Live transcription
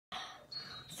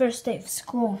first day of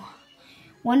school.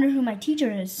 Wonder who my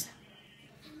teacher is.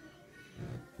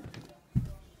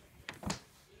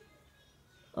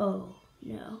 Oh,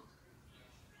 no.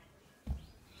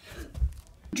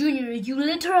 Junior, you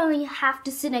literally have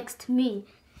to sit next to me.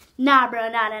 Nah, bro,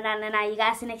 nah. You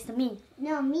gotta sit next to me.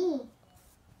 No, me.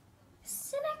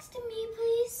 Sit next to me,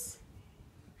 please.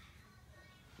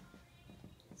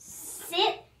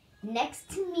 Sit next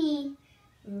to me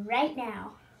right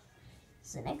now.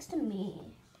 Sit next to me.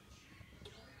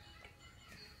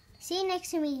 Sit next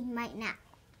to me right now.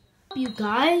 You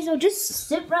guys, I'll just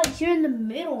sit right here in the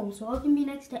middle so I can be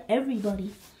next to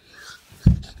everybody.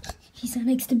 He's not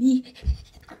next to me.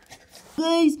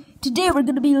 Guys, today we're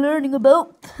going to be learning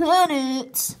about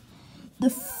planets. The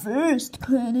first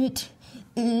planet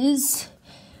is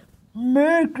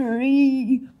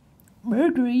Mercury.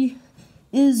 Mercury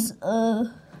is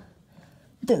the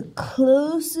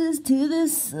closest to the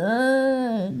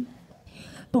sun.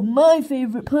 But my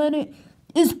favorite planet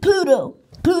is Pluto.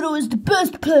 Pluto is the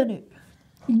best planet.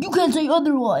 You can't say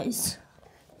otherwise.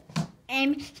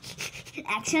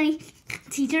 Actually,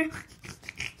 teacher,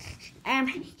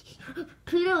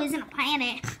 Pluto isn't a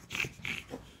planet.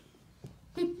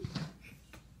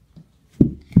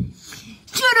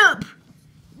 Shut up!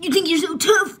 You think you're so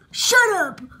tough? Shut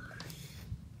up!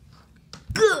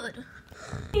 Good.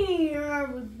 Here,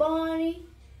 everybody.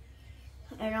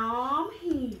 And I'm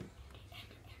here.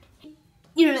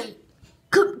 You're right.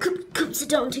 Come sit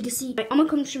down and take a seat. I'm gonna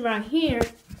come sit right here.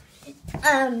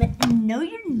 No,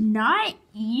 you're not.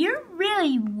 You're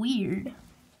really weird.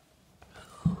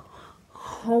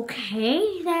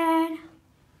 Okay, then.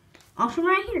 I'll come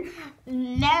right here.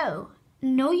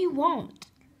 No, you won't.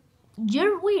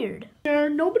 You're weird.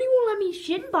 Nobody will let me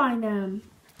sit by them.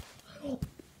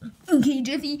 Okay,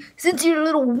 Jeffy, since you're a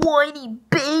little whiny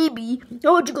baby, I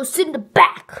want you to go sit in the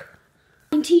back.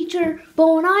 Teacher, but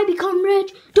when I become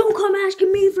rich, don't come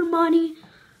asking me for money.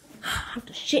 I have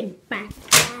to shit in the back.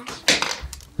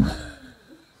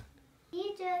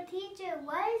 Teacher,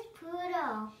 what is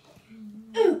Pluto?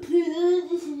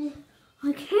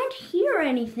 I can't hear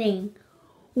anything.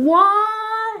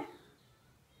 What?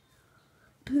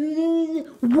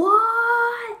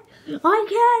 What? I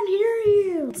can't hear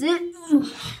you.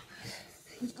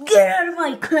 Get out of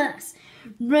my class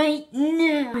right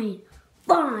now.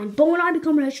 Fine, but when I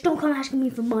become rich, don't come asking me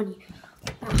for money.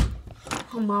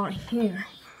 I'm out of here.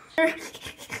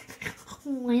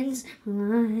 When's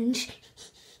lunch?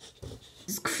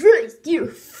 Jesus Christ, you're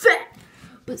fat.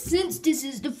 But since this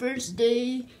is the first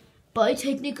day, by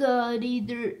technicality,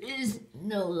 there is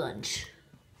no lunch.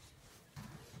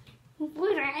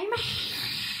 But I'm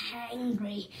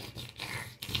hungry.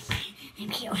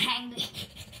 I'm so hungry.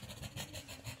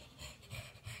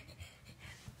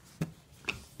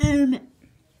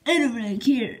 I don't really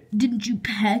care. Didn't you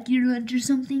pack your lunch or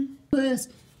something? Because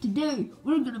today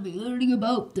we're going to be learning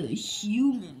about the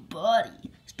human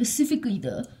body, specifically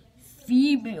the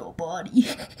female body.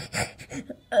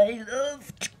 I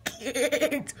love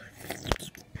kids.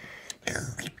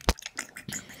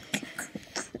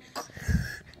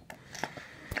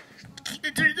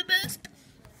 Kids are the best.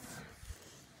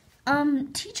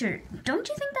 Teacher, don't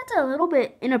you think that's a little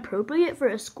bit inappropriate for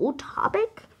a school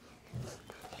topic?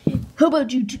 How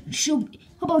about you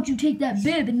take that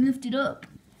bib and lift it up?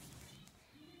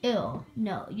 Ew,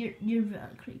 no, you're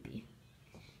really creepy.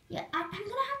 Yeah, I'm gonna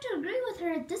have to agree with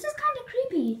her. This is kind of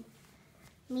creepy.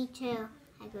 Me too.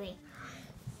 I agree.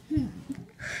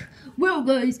 Well,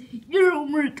 guys, your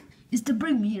homework is to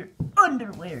bring me your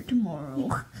underwear tomorrow.